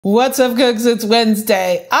What's up, cooks? It's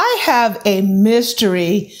Wednesday. I have a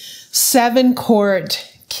mystery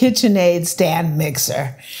 7-quart KitchenAid Stand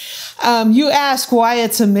Mixer. You ask why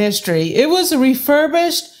it's a mystery. It was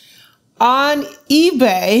refurbished on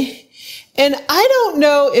eBay, and I don't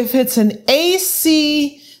know if it's an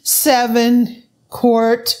AC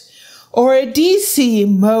 7-quart or a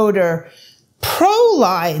DC motor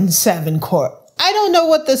Proline 7-quart. I don't know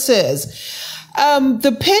what this is.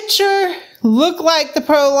 The picture looked like the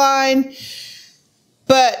Proline,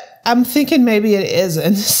 but I'm thinking maybe it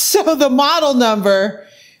isn't. So the model number,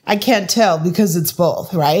 I can't tell because it's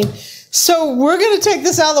both, right? So we're going to take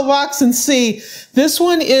this out of the box and see. This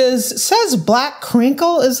one says black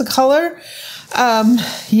crinkle is the color.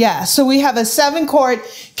 Yeah, so we have a 7-quart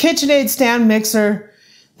KitchenAid Stand Mixer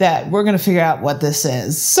that we're going to figure out what this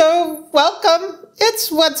is. So welcome.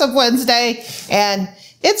 It's What's Up Wednesday, and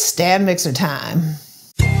it's stand mixer time.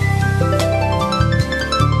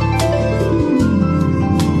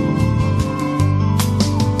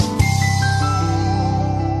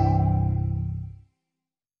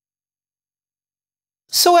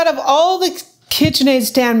 So out of all the KitchenAid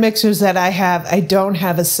stand mixers that I have, I don't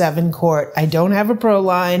have a 7-quart. I don't have a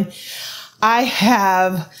Proline. I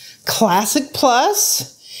have Classic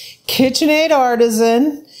Plus, KitchenAid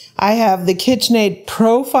Artisan. I have the KitchenAid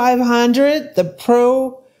Pro 500, the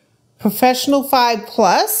Pro Professional 5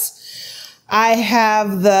 Plus. I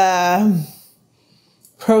have the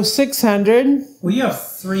Pro 600. Well, you have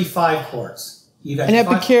 3 5-quarts. You got an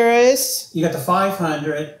Epicurus. You got the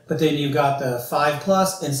 500, but then you got the 5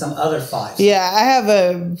 Plus and some other 5s. Yeah, I have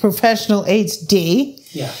a Professional 8D.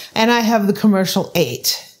 Yeah. And I have the Commercial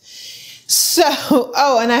 8. So,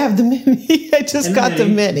 oh, and I have the Mini. I just got the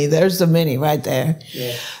Mini. There's the Mini right there.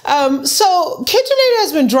 Yeah. So KitchenAid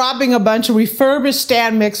has been dropping a bunch of refurbished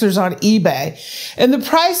stand mixers on eBay, and the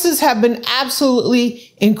prices have been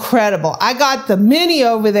absolutely incredible. I got the Mini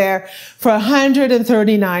over there for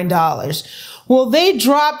 $139. Well, they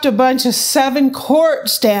dropped a bunch of 7-quart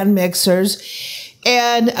stand mixers,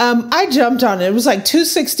 and I jumped on it. It was like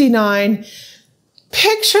 $269.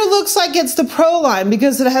 Picture looks like it's the Proline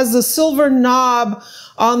because it has the silver knob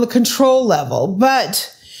on the control level.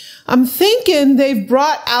 But I'm thinking they've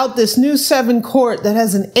brought out this new 7-quart that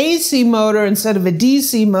has an AC motor instead of a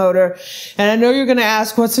DC motor. And I know you're going to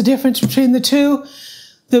ask, what's the difference between the two?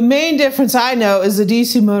 The main difference I know is the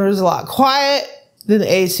DC motor is a lot quiet than the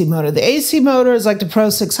AC motor. The AC motor is like the Pro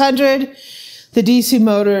 600. The DC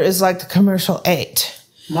motor is like the Commercial 8.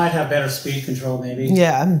 Might have better speed control, maybe.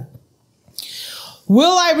 Yeah.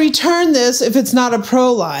 Will I return this if it's not a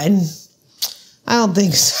Proline? I don't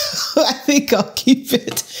think so. I think I'll keep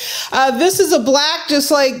it. This is a black, just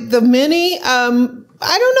like the Mini. I don't know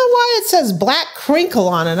why it says black crinkle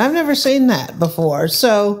on it. I've never seen that before.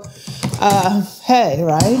 So, hey,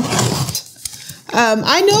 right?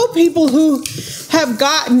 I know people who have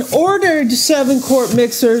ordered 7-quart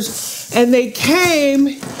mixers, and they came,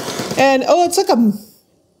 and oh, it's like a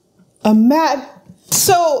matte.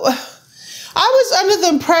 So I was under the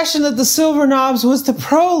impression that the silver knobs was the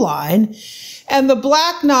Proline, and the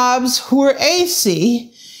black knobs were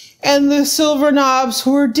AC, and the silver knobs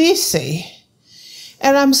were DC.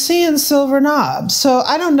 And I'm seeing silver knobs, so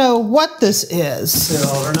I don't know what this is.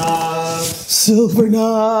 Silver knobs. Silver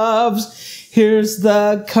knobs. Here's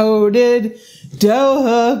the coated dough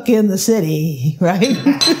hook in the city, right?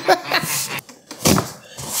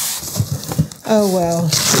 Oh, well.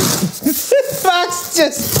 This box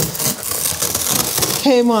just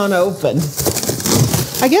came on open.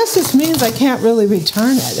 I guess this means I can't really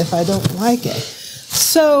return it if I don't like it.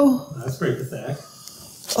 So, that's pretty pathetic.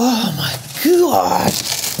 Oh my God.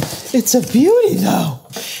 It's a beauty though.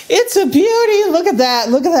 It's a beauty. Look at that.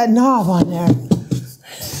 Look at that knob on there.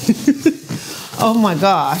 Oh my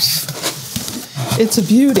gosh. It's a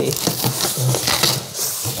beauty.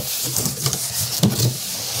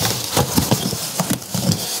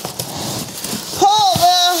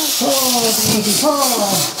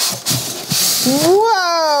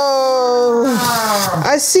 Whoa!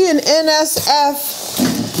 I see an NSF.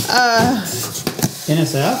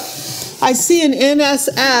 NSF? I see an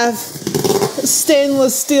NSF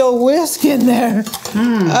stainless steel whisk in there.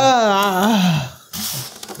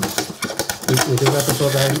 We do have to pull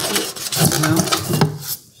that now.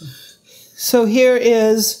 So here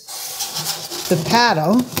is the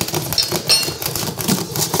paddle.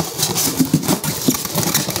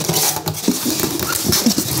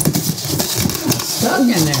 Stuck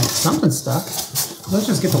in there. Something stuck. Let's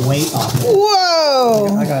just get the weight off it.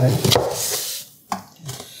 Whoa! I got it.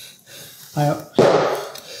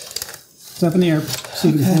 It's up in the air so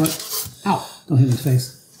you can pull it. Ow! Don't hit his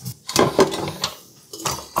face.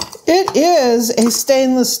 It is a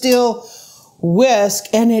stainless steel whisk,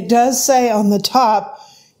 and it does say on the top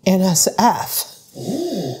NSF.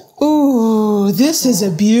 Ooh, this is a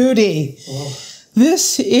beauty.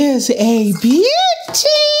 This is a beauty.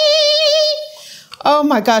 Oh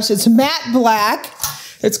my gosh, it's matte black.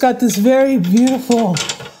 It's got this very beautiful,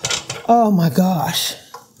 oh my gosh.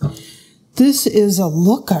 This is a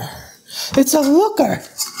looker. It's a looker.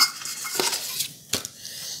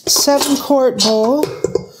 7-quart bowl.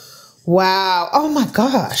 Wow. Oh my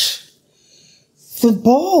gosh. The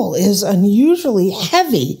bowl is unusually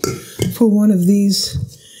heavy for one of these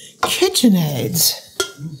KitchenAids.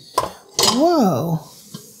 Whoa.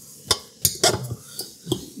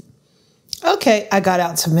 Okay, I got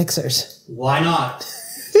out some mixers. Why not?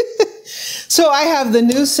 So I have the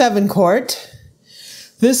new 7-quart.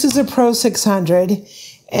 This is a Pro 600,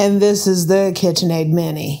 and this is the KitchenAid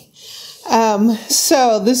Mini.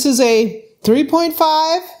 So this is a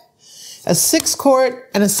 3.5, a 6-quart,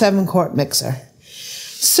 and a 7-quart mixer.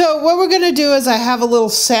 So what we're going to do is I have a little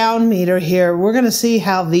sound meter here. We're going to see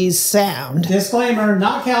how these sound. Disclaimer,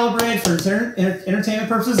 not calibrated for entertainment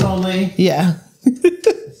purposes only. Yeah.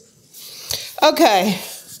 Okay.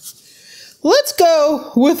 Let's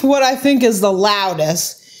go with what I think is the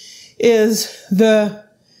loudest, is the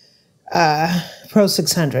Pro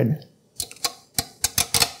 600.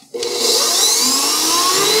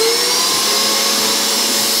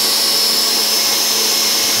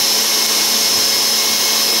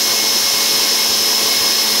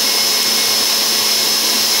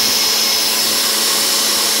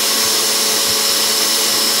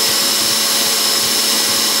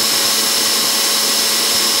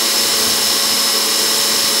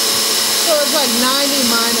 So it's like 90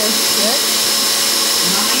 minus 6.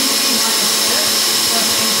 90 minus 6 plus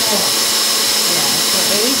 84. Yeah, so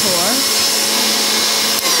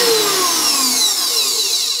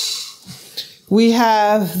 84. We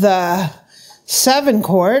have the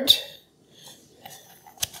 7-quart.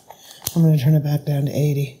 I'm going to turn it back down to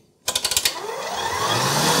 80.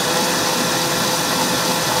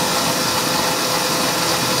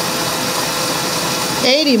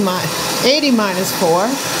 $80 minus 4.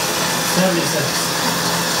 76.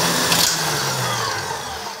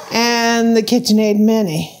 And the KitchenAid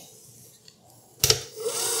Mini.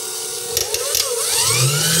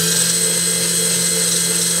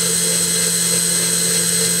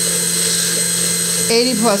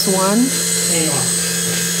 $80 plus 1. 81.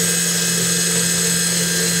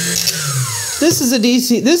 This is a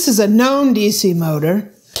DC. This is a known DC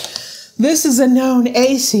motor. This is a known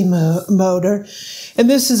AC motor. And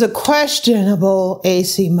this is a questionable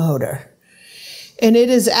AC motor. And it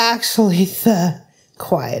is actually the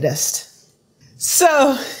quietest.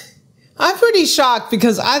 So I'm pretty shocked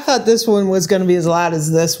because I thought this one was going to be as loud as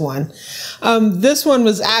this one. This one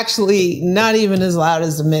was actually not even as loud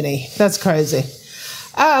as the Mini. That's crazy.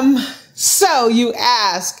 So you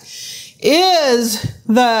ask, is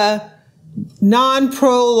the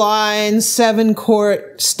non-Proline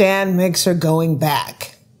 7-quart stand mixer going back?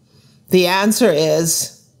 The answer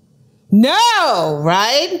is no,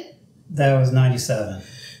 right? That was 97.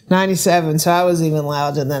 97, so I was even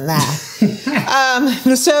louder than that.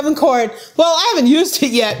 The 7-quart, well, I haven't used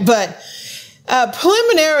it yet, but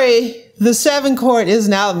preliminary, the 7-quart is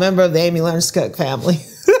now a member of the Amy Learns to Cook family.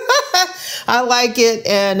 I like it,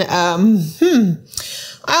 and I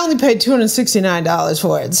only paid $269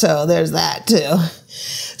 for it, so there's that too.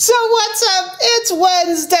 So what's up? It's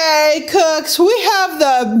Wednesday, cooks. We have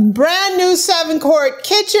the brand new 7-quart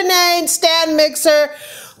KitchenAid Stand Mixer.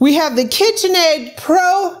 We have the KitchenAid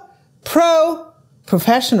Pro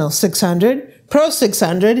Professional 600, Pro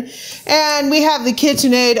 600, and we have the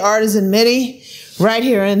KitchenAid Artisan Mini right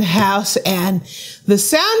here in the house. And the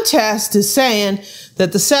sound test is saying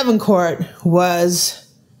that the 7-quart wasn't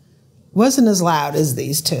as loud as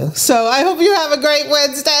these two. So I hope you have a great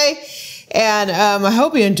Wednesday. And I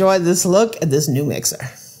hope you enjoyed this look at this new mixer. 7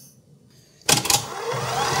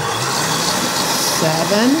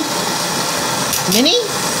 Mini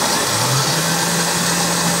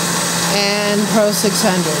and Pro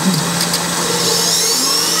 600.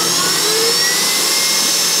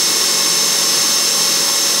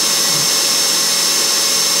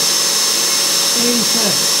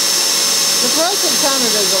 86. The Pro 600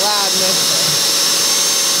 is a loud mixer.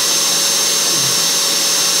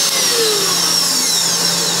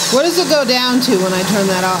 What does it go down to when I turn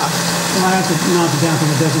that off? Well, I have to knock it down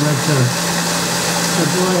because it doesn't register. So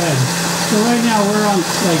go ahead. So right now we're on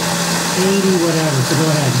like 80 whatever, so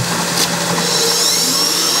go ahead.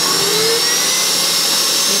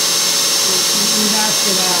 You maxed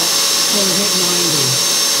it out, so we hit 90.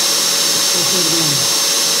 Let's do it again.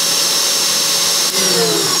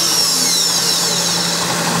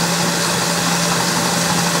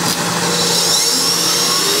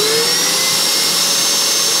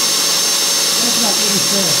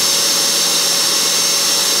 Wow,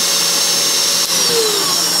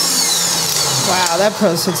 that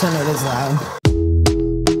Pro 600 is loud.